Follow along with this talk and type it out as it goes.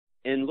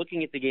in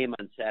looking at the game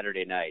on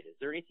Saturday night, is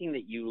there anything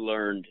that you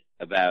learned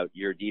about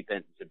your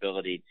defense's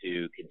ability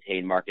to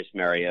contain Marcus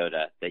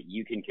Mariota that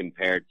you can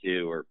compare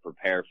to or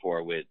prepare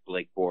for with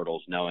Blake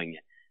Bortles, knowing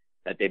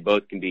that they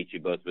both can beat you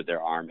both with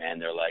their arm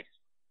and their legs?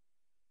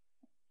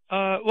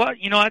 Well,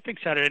 I think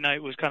Saturday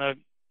night was kind of,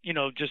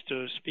 just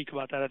to speak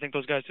about that, I think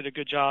those guys did a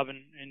good job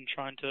in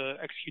trying to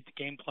execute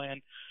the game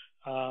plan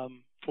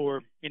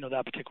for,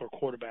 that particular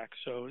quarterback.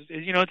 So,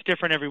 it's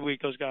different every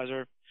week. Those guys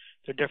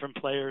they're different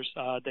players.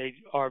 They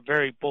are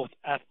very both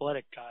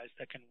athletic guys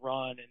that can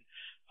run,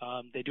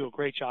 and they do a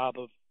great job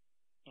of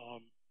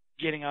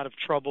getting out of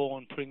trouble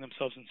and putting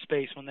themselves in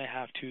space when they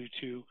have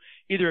to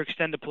either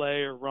extend a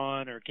play or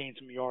run or gain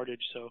some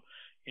yardage. So,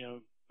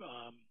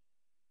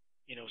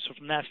 so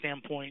from that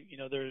standpoint,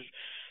 there's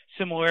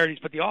similarities,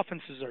 but the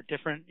offenses are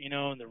different,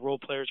 and the role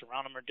players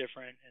around them are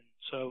different. And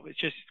so it's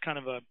just kind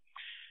of a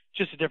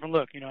different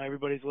look.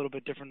 Everybody's a little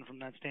bit different from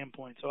that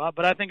standpoint. So,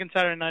 but I think in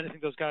Saturday night, I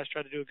think those guys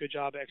tried to do a good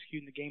job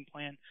executing the game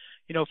plan.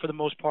 For the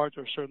most part,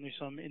 there were certainly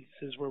some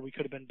instances where we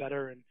could have been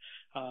better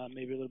and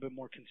maybe a little bit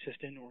more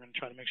consistent. We're going to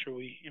try to make sure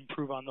we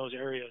improve on those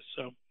areas.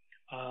 So,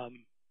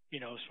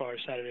 as far as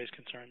Saturday is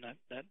concerned,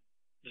 that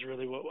is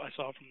really what I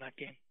saw from that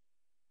game.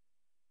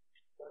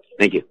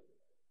 Thank you.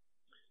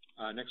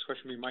 Next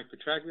question will be Mike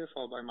Petraglia,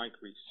 followed by Mike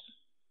Reese.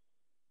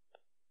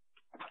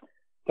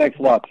 Thanks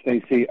a lot,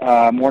 Stacy.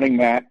 Morning,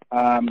 Matt.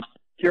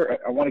 Here,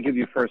 I want to give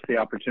you first the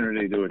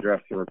opportunity to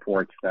address the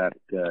reports that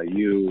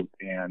you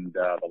and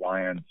the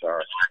Lions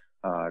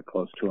are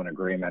close to an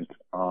agreement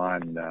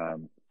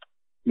on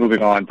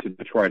moving on to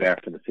Detroit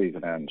after the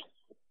season ends.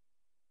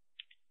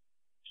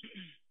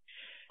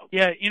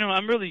 Yeah,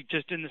 I'm really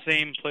just in the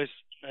same place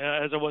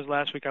as I was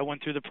last week. I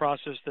went through the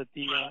process that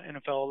the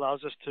NFL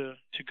allows us to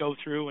go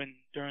through, and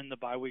during the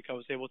bye week, I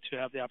was able to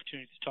have the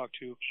opportunity to talk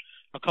to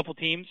a couple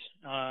teams,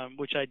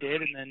 which I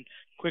did, and then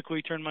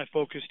quickly turned my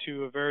focus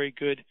to a very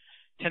good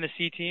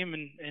Tennessee team,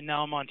 and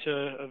now I'm on to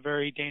a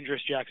very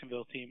dangerous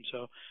Jacksonville team.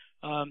 So,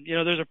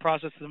 there's a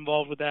process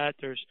involved with that.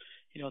 There's,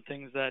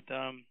 things that,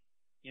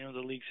 the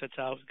league sets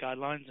out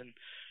guidelines, and,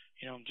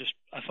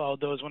 I followed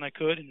those when I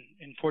could.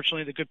 And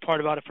fortunately, the good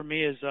part about it for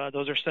me is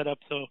those are set up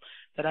so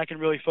that I can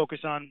really focus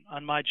on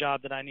my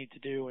job that I need to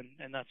do,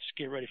 and that's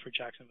get ready for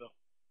Jacksonville.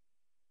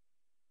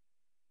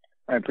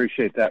 I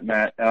appreciate that,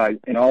 Matt.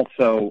 And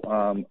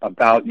also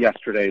about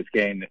yesterday's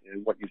game,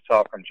 what you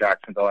saw from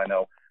Jacksonville. I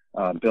know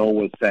Bill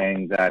was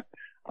saying that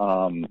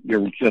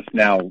you're just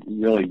now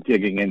really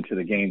digging into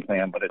the game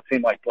plan, but it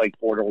seemed like Blake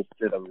Bortles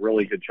did a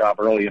really good job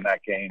early in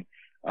that game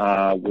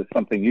with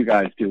something you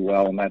guys do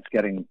well, and that's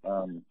getting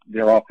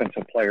their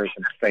offensive players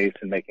in space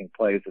and making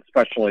plays,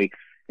 especially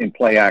in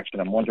play action.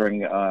 I'm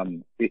wondering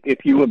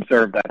if you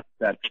observed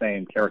that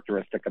same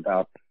characteristic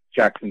about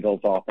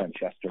Jacksonville's offense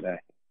yesterday.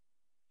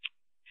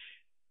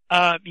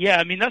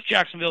 Yeah, that's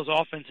Jacksonville's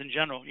offense in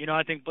general.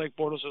 I think Blake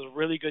Bortles does a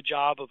really good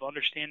job of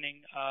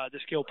understanding the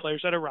skilled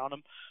players that are around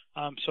him.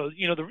 So,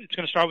 it's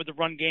going to start with the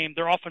run game.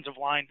 Their offensive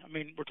line,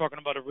 we're talking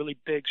about a really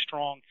big,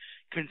 strong,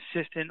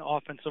 consistent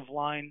offensive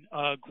line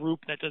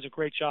group that does a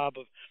great job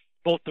of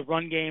both the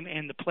run game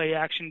and the play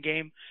action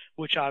game,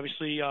 which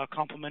obviously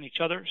complement each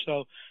other.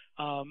 So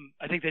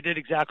I think they did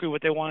exactly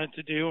what they wanted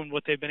to do and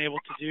what they've been able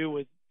to do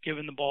with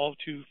giving the ball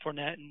to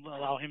Fournette and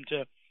allow him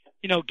to,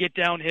 get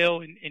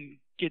downhill and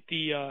get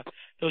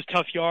those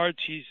tough yards.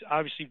 He's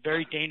obviously a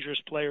very dangerous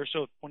player.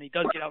 So when he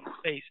does get out in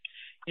space,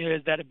 he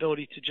has that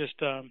ability to just,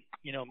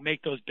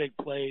 make those big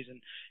plays.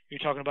 And you're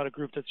talking about a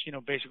group that's,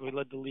 basically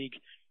led the league,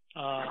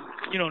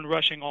 in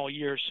rushing all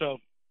year. So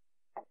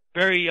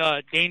very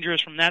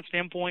dangerous from that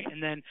standpoint.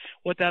 And then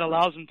what that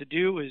allows them to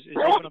do is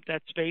open up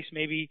that space,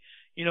 maybe,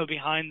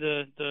 behind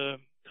the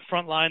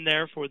front line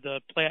there for the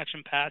play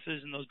action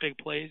passes and those big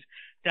plays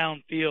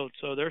downfield.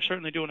 So they're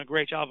certainly doing a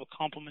great job of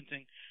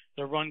complementing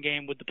the run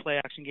game with the play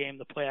action game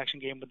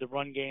with the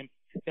run game.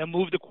 They'll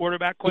move the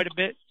quarterback quite a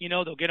bit.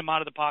 They'll get him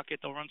out of the pocket.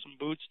 They'll run some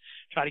boots,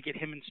 try to get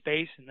him in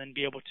space, and then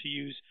be able to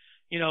use,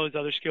 his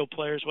other skilled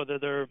players, whether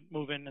they're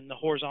moving in the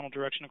horizontal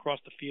direction across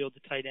the field,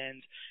 the tight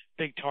ends,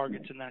 big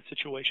targets in that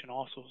situation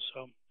also.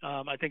 So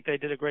I think they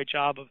did a great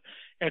job of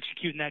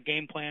executing that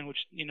game plan, which,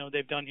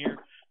 they've done here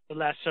the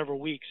last several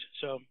weeks.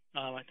 So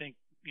I think,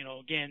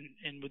 again,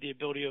 and with the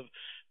ability of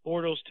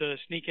Bortles to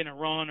sneak in a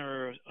run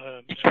or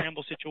a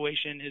scramble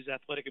situation, his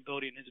athletic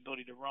ability and his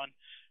ability to run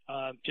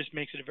just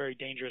makes it a very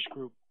dangerous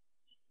group.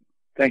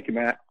 Thank you,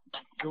 Matt.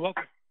 You're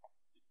welcome.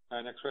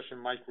 Next question,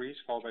 Mike Reese,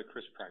 followed by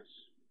Chris Price.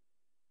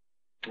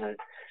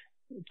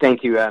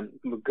 Thank you.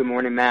 Good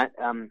morning, Matt.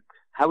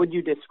 How would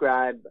you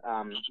describe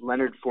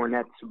Leonard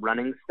Fournette's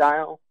running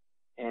style?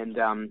 And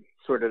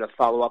sort of to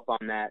follow up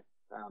on that,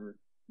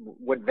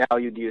 what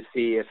value do you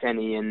see, if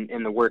any,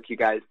 in the work you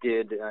guys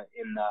did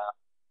in the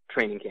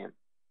training camp?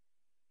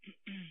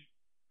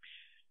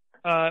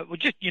 Well,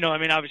 just,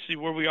 obviously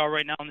where we are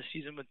right now in the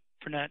season with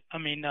Fournette,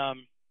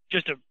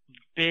 just a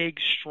big,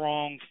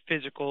 strong,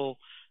 physical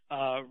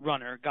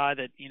runner, a guy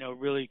that,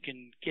 really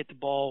can get the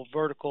ball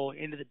vertical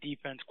into the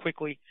defense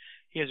quickly.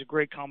 He has a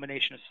great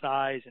combination of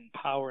size and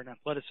power and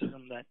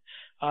athleticism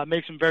that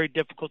makes him very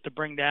difficult to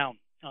bring down.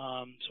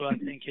 So I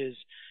think his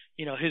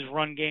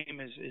run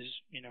game is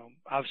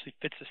obviously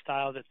fits the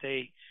style that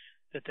they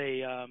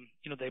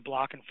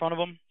block in front of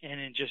him, and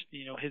then just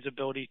his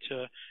ability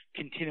to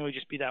continually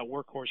just be that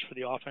workhorse for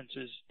the offense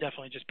is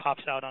definitely just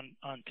pops out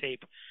on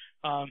tape.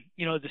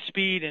 The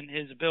speed and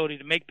his ability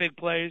to make big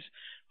plays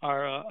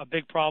are a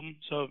big problem.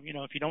 So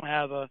if you don't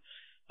have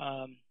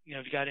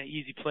if you got an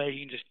easy play,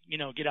 you can just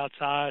get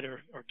outside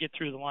or get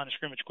through the line of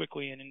scrimmage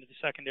quickly and into the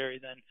secondary.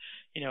 Then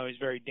he's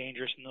very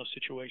dangerous in those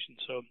situations.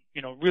 So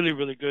really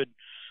really good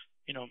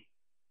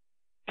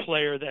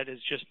player that has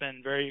just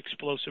been very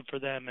explosive for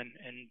them and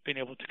been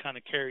able to kind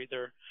of carry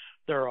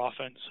their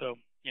offense. So,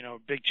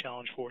 big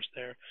challenge for us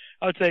there.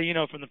 I would say,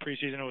 from the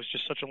preseason, it was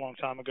just such a long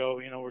time ago.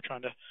 We're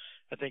trying to,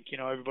 I think,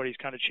 everybody's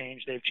kind of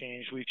changed. They've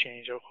changed. We've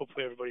changed.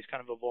 Hopefully everybody's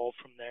kind of evolved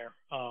from there.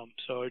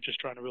 So just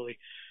trying to really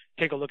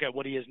take a look at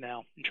what he is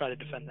now and try to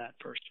defend that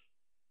first.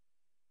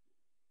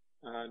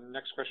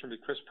 Next question will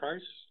be Chris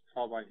Price,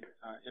 followed by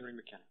Henry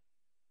McKenna.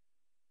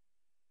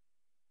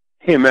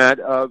 Hey, Matt,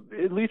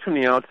 at least from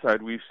the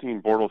outside, we've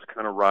seen Bortles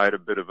kind of ride a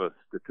bit of a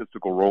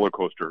statistical roller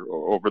coaster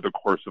over the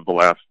course of the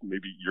last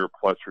maybe year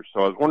plus or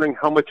so. I was wondering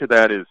how much of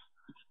that is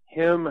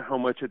him, how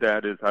much of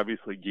that is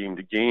obviously game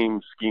to game,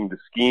 scheme to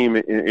scheme,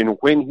 and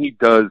when he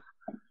does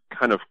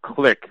kind of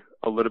click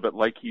a little bit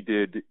like he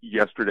did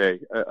yesterday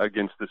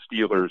against the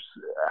Steelers,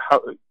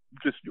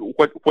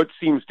 what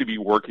seems to be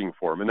working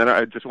for him? And then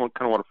I just want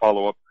to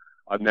follow up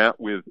on that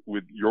with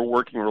your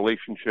working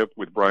relationship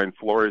with Brian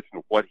Flores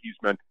and what he's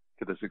meant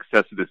to the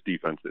success of this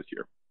defense this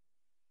year.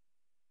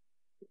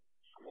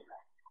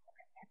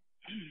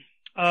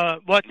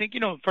 Well, I think,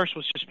 first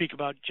let's just speak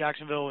about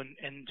Jacksonville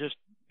and just,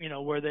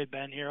 where they've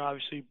been here,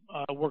 obviously,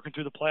 working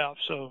through the playoffs.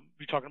 So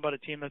you're talking about a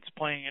team that's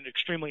playing at an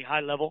extremely high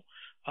level,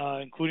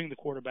 including the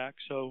quarterback.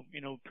 So,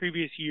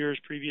 previous years,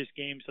 previous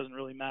games doesn't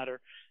really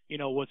matter.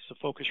 What's the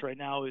focus right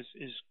now is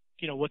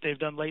what they've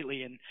done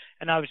lately.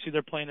 And obviously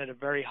they're playing at a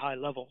very high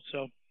level.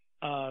 So,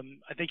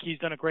 I think he's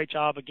done a great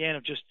job, again,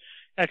 of just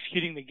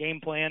executing the game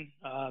plan,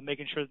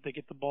 making sure that they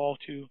get the ball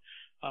to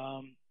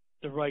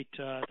the right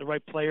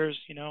players,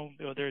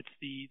 whether it's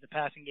the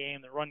passing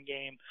game, the run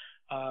game,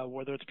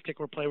 whether it's a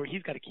particular play where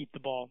he's got to keep the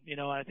ball.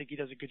 I think he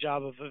does a good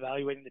job of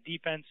evaluating the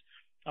defense,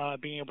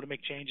 being able to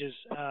make changes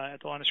at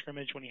the line of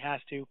scrimmage when he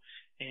has to,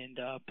 and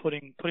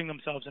putting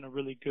themselves in a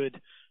really good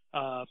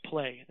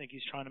play. I think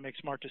he's trying to make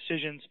smart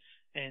decisions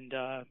and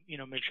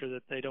make sure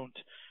that they don't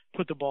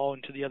put the ball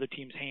into the other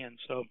team's hands.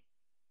 So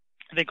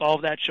I think all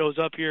of that shows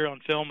up here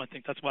on film. I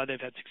think that's why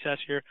they've had success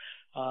here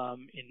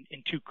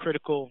in two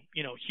critical,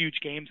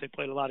 huge games. They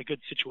played a lot of good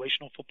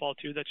situational football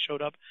too that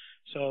showed up.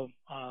 So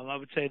I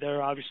would say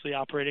they're obviously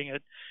operating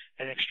at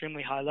an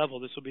extremely high level.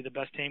 This will be the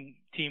best team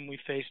we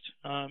faced,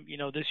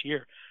 this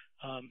year.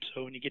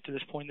 So when you get to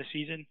this point in the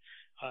season,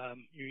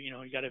 you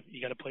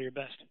got to play your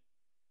best.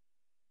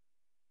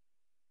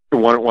 I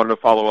wanted to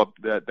follow up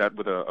that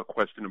with a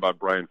question about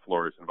Brian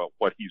Flores and about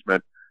what he's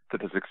meant to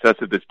the success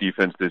of this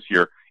defense this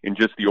year and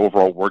just the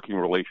overall working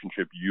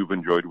relationship you've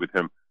enjoyed with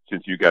him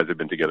since you guys have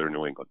been together in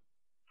New England.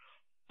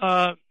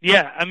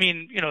 Yeah, I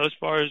mean, as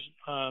far as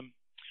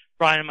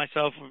Brian and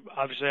myself, we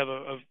obviously have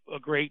a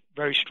great,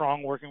 very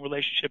strong working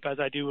relationship, as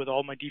I do with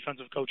all my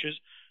defensive coaches,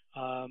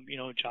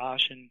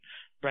 Josh and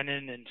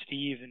Brendan and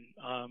Steve and,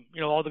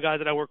 all the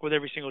guys that I work with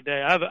every single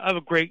day. I have a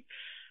great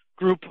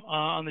group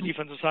on the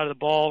defensive side of the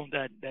ball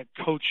that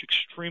coach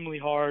extremely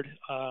hard.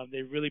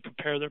 They really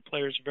prepare their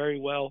players very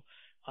well.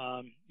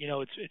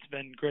 It's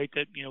been great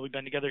that, we've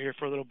been together here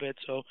for a little bit.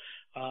 So,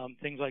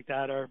 things like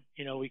that are,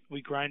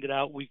 we grind it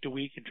out week to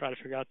week and try to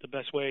figure out the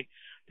best way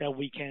that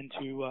we can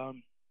to,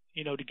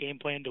 to game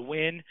plan to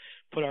win,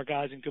 put our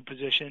guys in good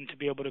position to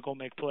be able to go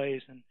make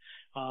plays. And,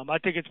 I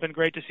think it's been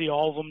great to see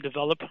all of them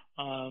develop.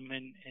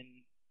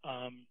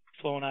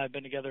 Flo and I have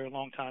been together a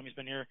long time. He's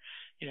been here,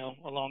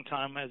 a long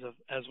time as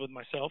with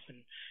myself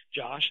and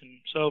Josh.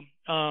 And so,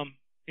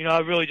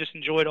 I've really just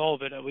enjoyed all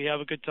of it. We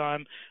have a good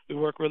time. We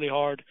work really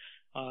hard.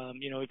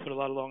 We put a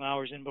lot of long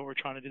hours in, but we're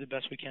trying to do the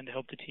best we can to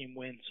help the team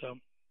win. So,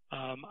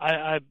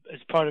 I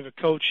as part of a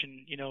coach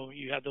and,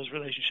 you have those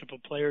relationships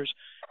with players,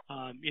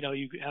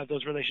 you have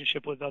those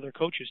relationships with other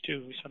coaches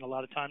too. We spend a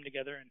lot of time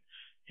together and,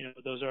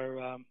 those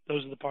are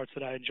the parts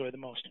that I enjoy the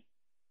most.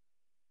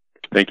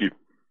 Thank you.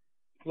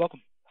 You're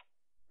welcome.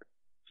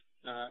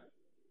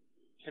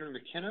 Henry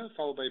McKenna,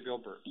 followed by Bill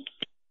Burr.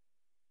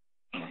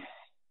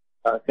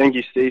 Thank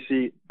you,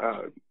 Stacy.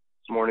 Good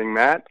morning,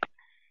 Matt.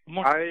 Good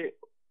morning.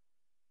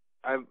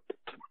 I'm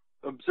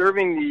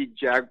observing the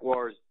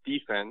Jaguars'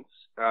 defense.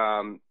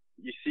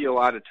 You see a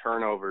lot of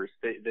turnovers.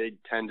 They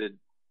tend to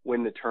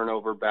win the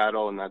turnover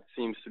battle, and that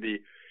seems to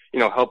be,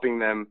 helping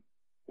them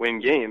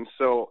win games.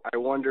 So I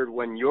wondered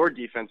when your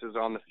defense is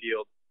on the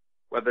field,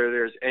 whether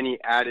there's any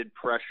added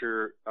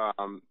pressure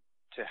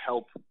to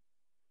help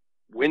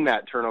win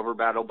that turnover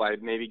battle by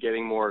maybe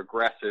getting more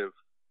aggressive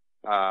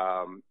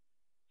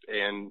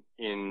and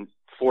in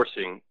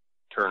forcing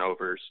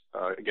turnovers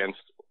against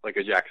like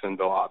a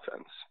Jacksonville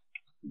offense.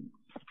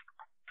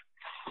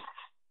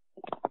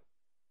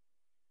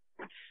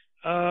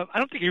 I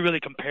don't think you really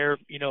compare,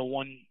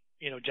 one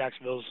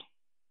Jacksonville's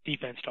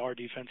defense to our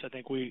defense. I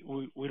think we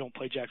don't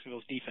play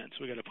Jacksonville's defense.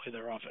 We got to play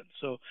their offense.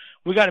 So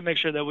we got to make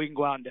sure that we can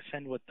go out and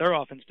defend what their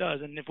offense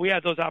does. And if we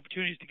have those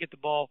opportunities to get the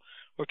ball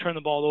or turn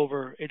the ball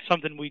over, it's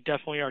something we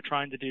definitely are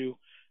trying to do.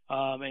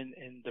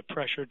 And the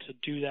pressure to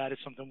do that is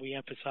something we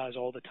emphasize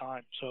all the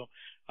time. So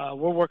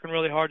we're working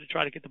really hard to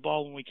try to get the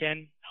ball when we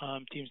can.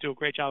 Teams do a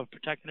great job of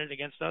protecting it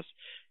against us.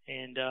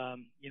 And,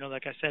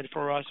 like I said,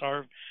 for us,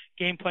 our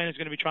game plan is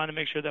going to be trying to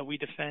make sure that we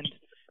defend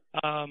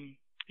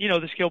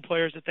the skill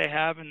players that they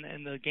have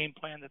and the game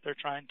plan that they're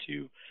trying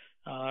to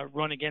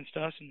run against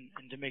us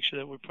and to make sure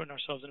that we're putting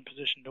ourselves in a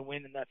position to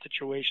win in that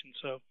situation.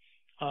 So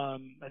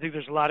I think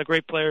there's a lot of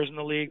great players in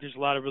the league. There's a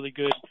lot of really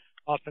good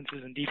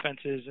offenses and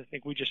defenses. I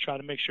think we just try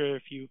to make sure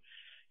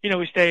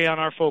we stay on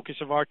our focus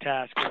of our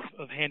task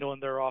of handling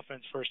their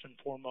offense first and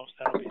foremost.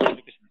 That'll be the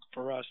biggest thing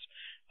for us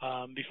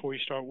before you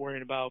start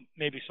worrying about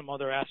maybe some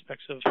other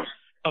aspects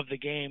of the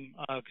game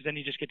because then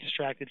you just get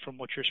distracted from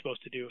what you're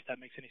supposed to do, if that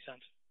makes any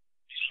sense.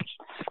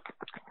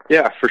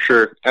 Yeah, for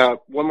sure.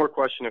 One more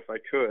question, if I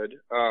could.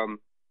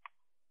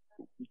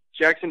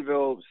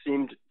 Jacksonville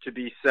seemed to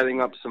be setting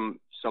up some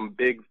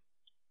big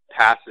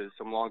passes,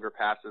 some longer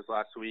passes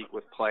last week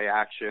with play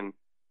action,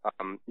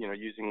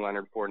 using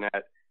Leonard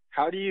Fournette.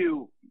 How do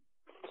you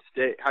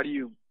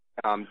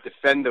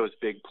defend those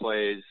big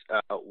plays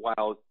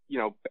while,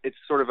 it's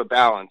sort of a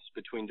balance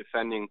between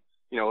defending,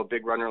 a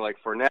big runner like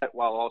Fournette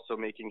while also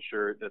making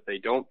sure that they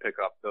don't pick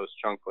up those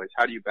chunk plays?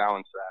 How do you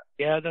balance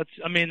that? Yeah, that's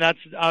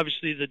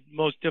obviously the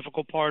most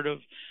difficult part of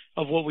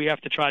what we have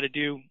to try to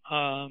do,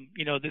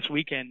 this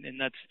weekend. And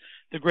that's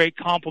the great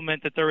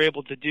compliment that they're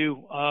able to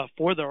do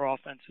for their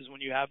offenses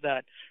when you have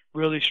that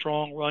really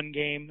strong run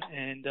game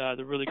and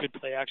the really good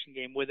play action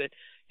game with it.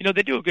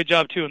 They do a good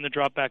job too in the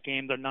drop back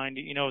game. They're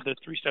 90, the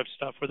 3-step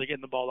stuff where they're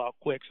getting the ball out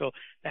quick. So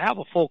they have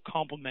a full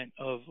complement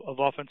of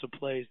offensive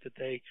plays that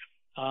they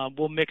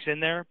will mix in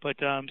there. But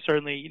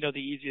certainly, the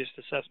easiest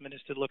assessment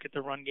is to look at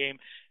the run game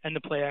and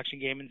the play action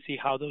game and see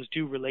how those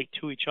do relate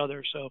to each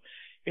other. So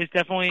it's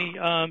definitely,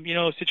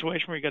 a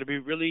situation where you got to be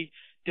really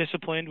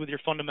disciplined with your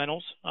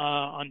fundamentals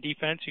on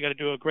defense. You got to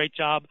do a great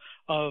job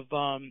of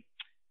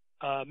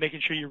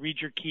making sure you read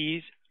your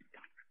keys,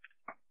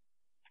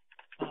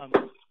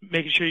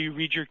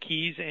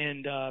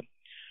 and,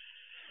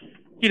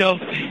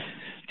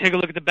 take a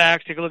look at the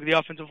backs, take a look at the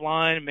offensive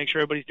line, and make sure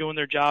everybody's doing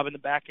their job in the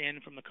back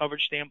end from the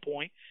coverage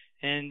standpoint,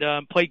 and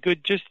play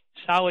good, just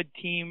solid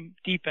team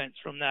defense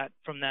from that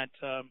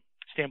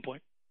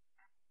standpoint.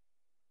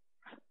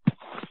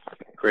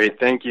 Great,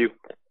 thank you.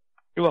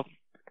 You're welcome.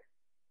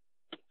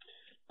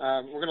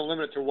 We're going to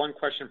limit it to one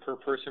question per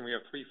person. We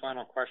have 3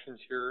 final questions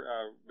here.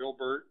 Bill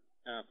Burt,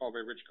 followed by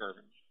Rich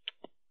Garvin.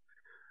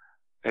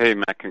 Hey,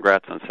 Matt,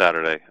 congrats on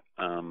Saturday.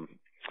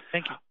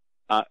 Thank you.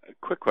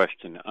 Quick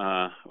question.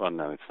 Well,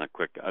 no, it's not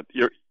quick.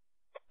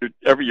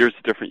 Every year's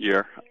a different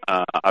year.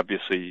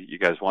 Obviously, you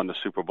guys won the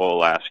Super Bowl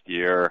last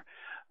year.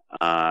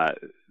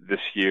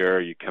 This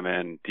year, you come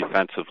in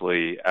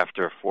defensively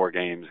after 4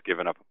 games,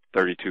 giving up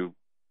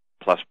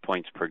 32-plus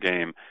points per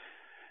game.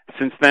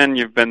 Since then,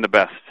 you've been the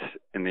best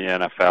in the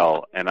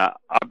NFL, and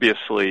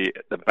obviously,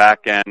 the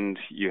back end,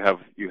 you have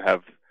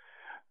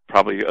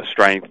probably a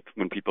strength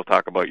when people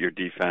talk about your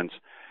defense.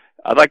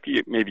 I'd like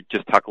to maybe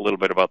just talk a little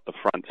bit about the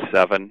front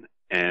 7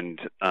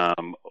 and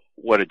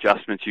what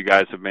adjustments you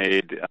guys have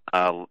made.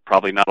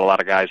 Probably not a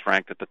lot of guys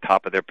ranked at the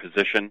top of their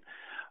position,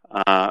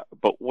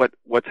 but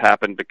what's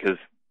happened? Because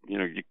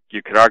you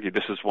could argue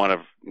this is one of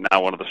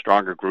the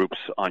stronger groups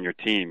on your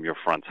team, your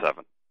front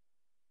 7.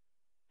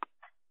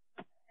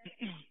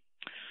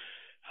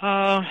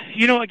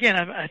 Again,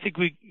 I think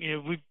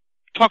we've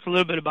talked a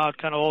little bit about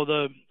kind of all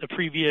the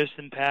previous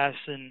and past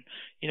and,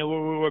 where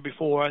we were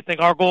before. I think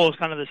our goal is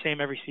kind of the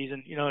same every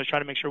season, to try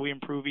to make sure we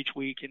improve each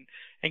week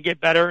and get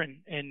better.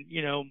 And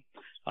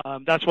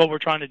that's what we're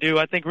trying to do.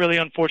 I think really,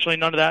 unfortunately,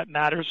 none of that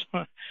matters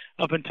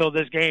up until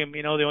this game.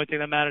 The only thing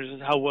that matters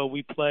is how well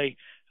we play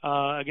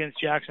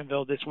against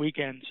Jacksonville this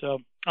weekend. So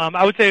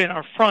I would say in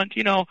our front,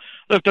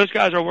 look, those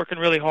guys are working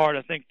really hard.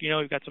 I think,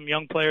 we've got some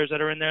young players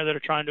that are in there that are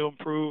trying to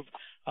improve.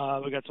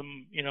 We've got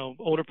some,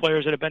 older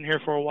players that have been here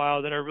for a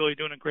while that are really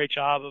doing a great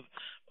job of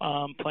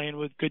playing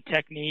with good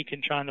technique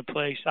and trying to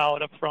play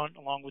solid up front,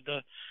 along with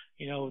the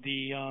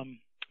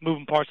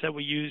moving parts that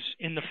we use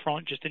in the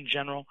front just in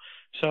general.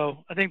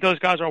 So I think those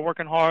guys are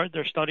working hard.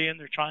 They're studying.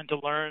 They're trying to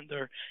learn.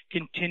 They're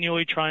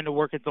continually trying to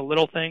work at the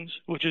little things,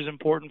 which is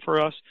important for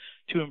us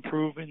to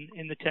improve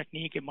in the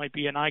technique. It might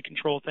be an eye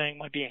control thing,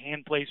 might be a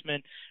hand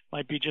placement,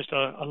 might be just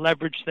a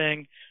leverage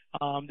thing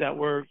that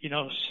we're,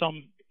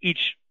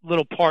 each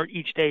little part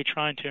each day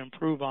trying to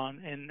improve on.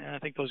 And I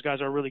think those guys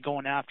are really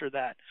going after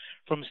that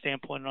from a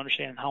standpoint and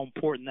understanding how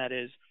important that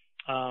is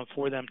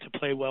for them to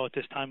play well at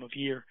this time of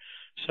year.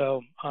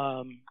 So,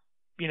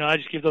 I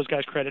just give those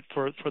guys credit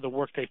for the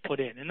work they've put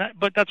in.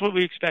 But that's what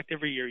we expect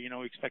every year.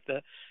 We expect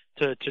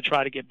to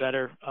try to get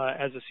better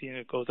as the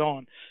season goes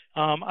on.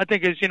 I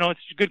think it's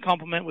a good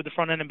complement with the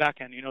front end and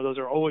back end. Those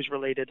are always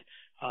related.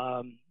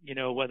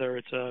 Whether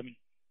it's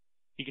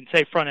you can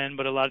say front end,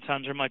 but a lot of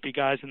times there might be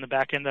guys in the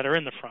back end that are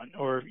in the front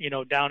or,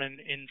 down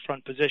in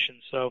front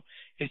positions. So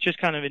it's just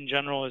kind of in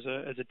general as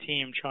a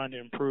team trying to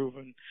improve.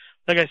 And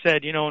like I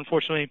said,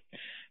 unfortunately,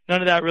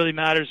 none of that really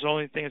matters. The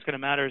only thing that's going to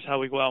matter is how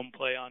we go out and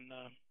play on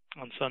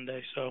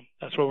Sunday. So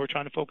that's what we're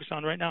trying to focus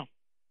on right now.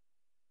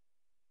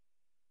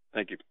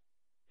 Thank you.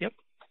 Yep.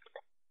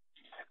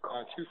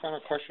 Two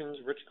final questions,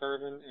 Rich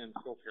Garvin and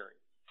Phil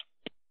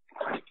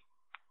Perry.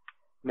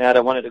 Matt, I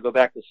wanted to go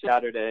back to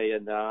Saturday,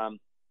 and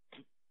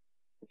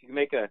if you can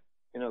make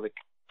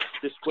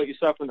just what you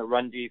saw from the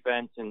run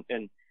defense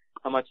and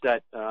how much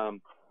that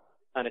kind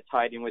of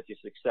tied in with your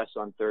success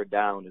on third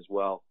down as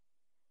well.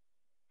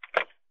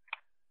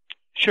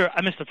 Sure.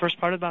 I missed the first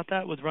part about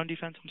that with run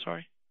defense. I'm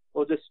sorry.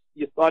 Well, just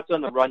your thoughts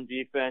on the run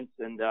defense,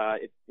 and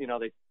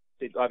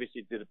they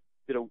obviously did a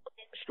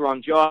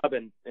strong job,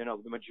 and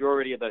the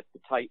majority of the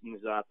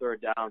Titans'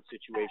 third down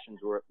situations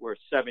were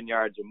 7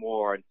 yards or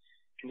more. And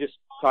can you just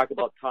talk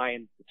about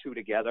tying the two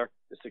together,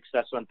 the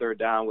success on third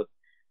down with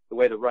the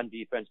way the run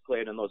defense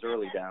played in those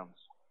early downs?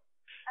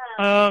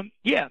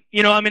 Yeah.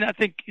 I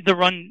think the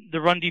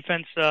run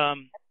defense.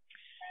 There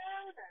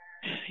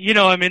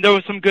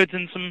was some goods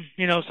and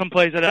some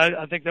plays that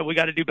I think that we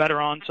got to do better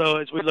on. So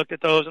as we looked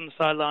at those on the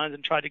sidelines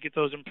and tried to get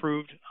those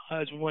improved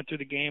as we went through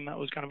the game, that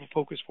was kind of a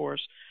focus for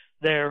us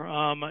there.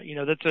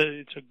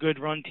 It's a good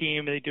run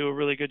team. They do a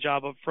really good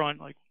job up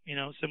front,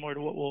 similar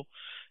to what we'll,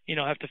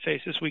 have to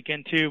face this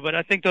weekend too. But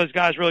I think those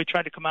guys really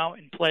tried to come out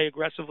and play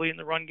aggressively in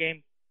the run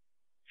game,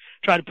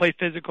 try to play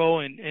physical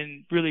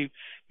and really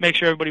make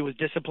sure everybody was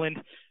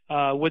disciplined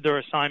with their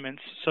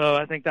assignments. So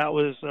I think that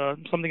was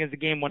something as the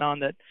game went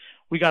on that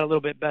we got a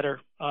little bit better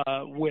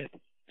with.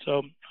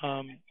 So,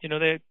 they had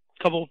a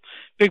couple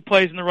big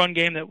plays in the run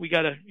game that we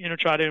got to,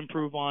 try to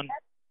improve on.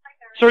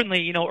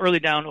 Certainly, early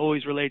down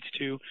always relates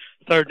to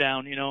third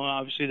down.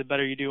 Obviously the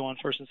better you do on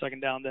first and second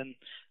down, then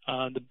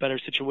the better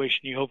situation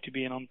you hope to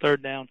be in on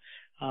third down.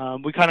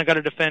 We kind of got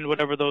to defend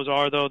whatever those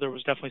are, though. There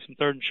was definitely some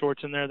third and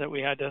shorts in there that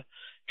we had to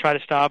try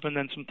to stop, and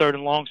then some third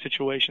and long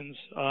situations,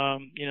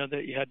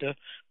 that you had to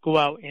go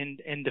out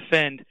and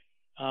defend.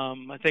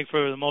 I think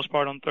for the most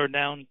part on third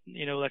down,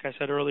 like I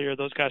said earlier,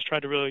 those guys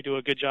tried to really do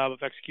a good job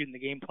of executing the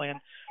game plan.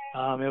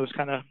 It was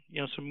kind of,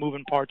 some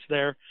moving parts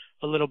there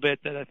a little bit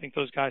that I think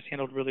those guys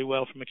handled really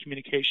well from a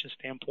communication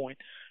standpoint.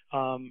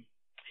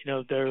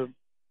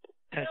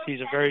 Tennessee's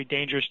a very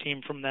dangerous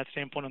team from that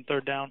standpoint on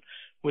third down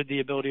with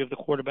the ability of the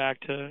quarterback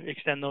to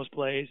extend those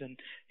plays. And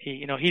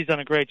he's done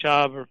a great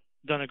job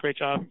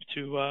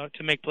to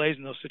make plays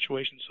in those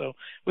situations. So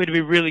we had to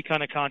be really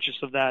kind of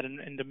conscious of that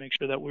and to make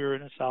sure that we were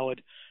in a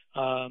solid,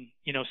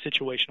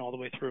 situation all the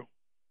way through.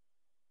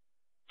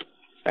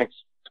 Thanks.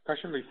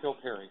 Question by Phil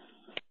Perry.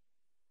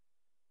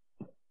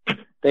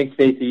 Thanks,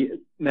 Stacy.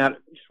 Matt,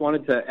 just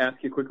wanted to ask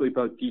you quickly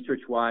about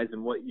Dietrich Wise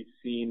and what you've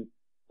seen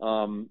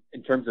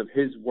in terms of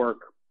his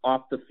work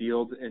off the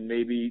field and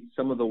maybe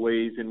some of the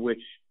ways in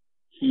which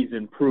he's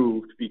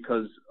improved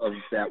because of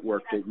that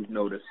work that you've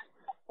noticed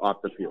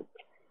off the field.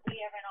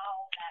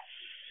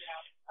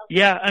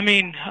 Yeah,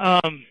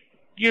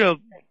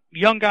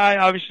 young guy,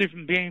 obviously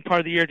from being part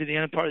of the year to the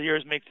end of part of the year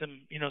has made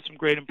some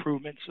great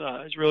improvements.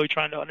 Is really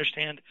trying to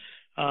understand,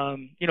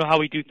 how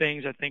we do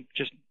things. I think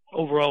just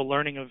overall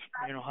learning of,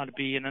 how to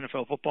be an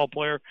NFL football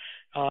player,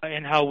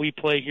 and how we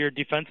play here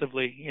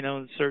defensively,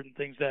 certain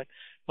things that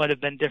might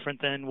have been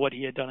different than what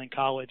he had done in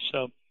college.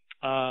 So,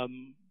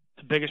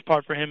 the biggest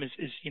part for him is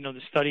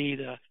the study,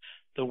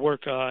 the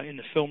work, in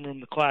the film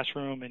room, the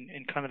classroom,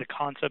 and kind of the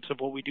concepts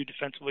of what we do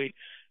defensively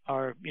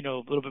are, a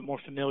little bit more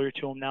familiar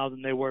to him now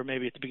than they were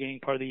maybe at the beginning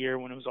part of the year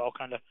when it was all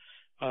kind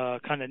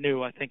of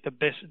new. I think the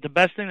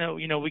best thing that,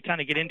 we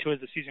kind of get into as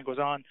the season goes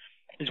on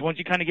is once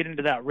you kind of get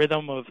into that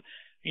rhythm of,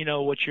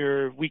 what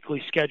your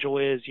weekly schedule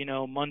is,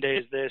 Monday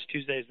is this,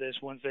 Tuesday is this,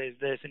 Wednesday is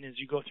this. And as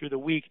you go through the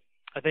week,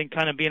 I think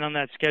kind of being on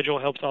that schedule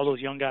helps all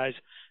those young guys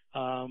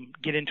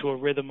get into a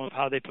rhythm of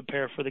how they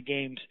prepare for the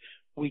games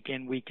week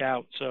in, week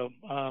out. So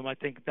I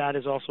think that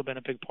has also been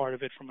a big part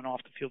of it from an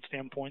off-the-field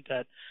standpoint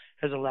that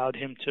has allowed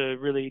him to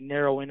really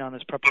narrow in on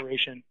his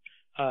preparation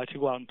to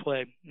go out and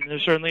play. And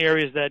there's certainly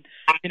areas that,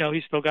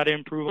 he's still got to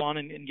improve on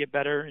and get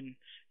better.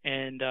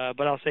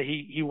 But I'll say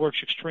he works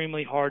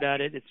extremely hard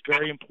at it. It's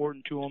very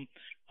important to him.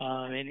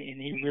 And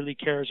he really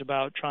cares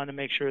about trying to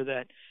make sure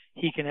that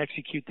he can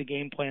execute the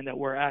game plan that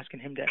we're asking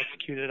him to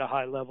execute at a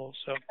high level.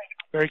 So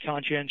very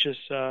conscientious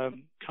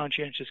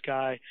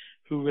guy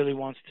who really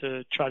wants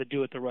to try to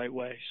do it the right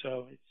way.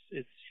 So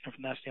it's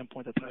from that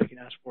standpoint, that's all you can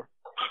ask for.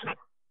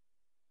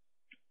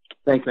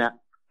 Thanks, Matt.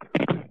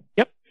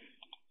 Yep.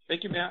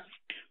 Thank you, Matt.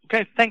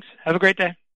 Okay, thanks. Have a great day.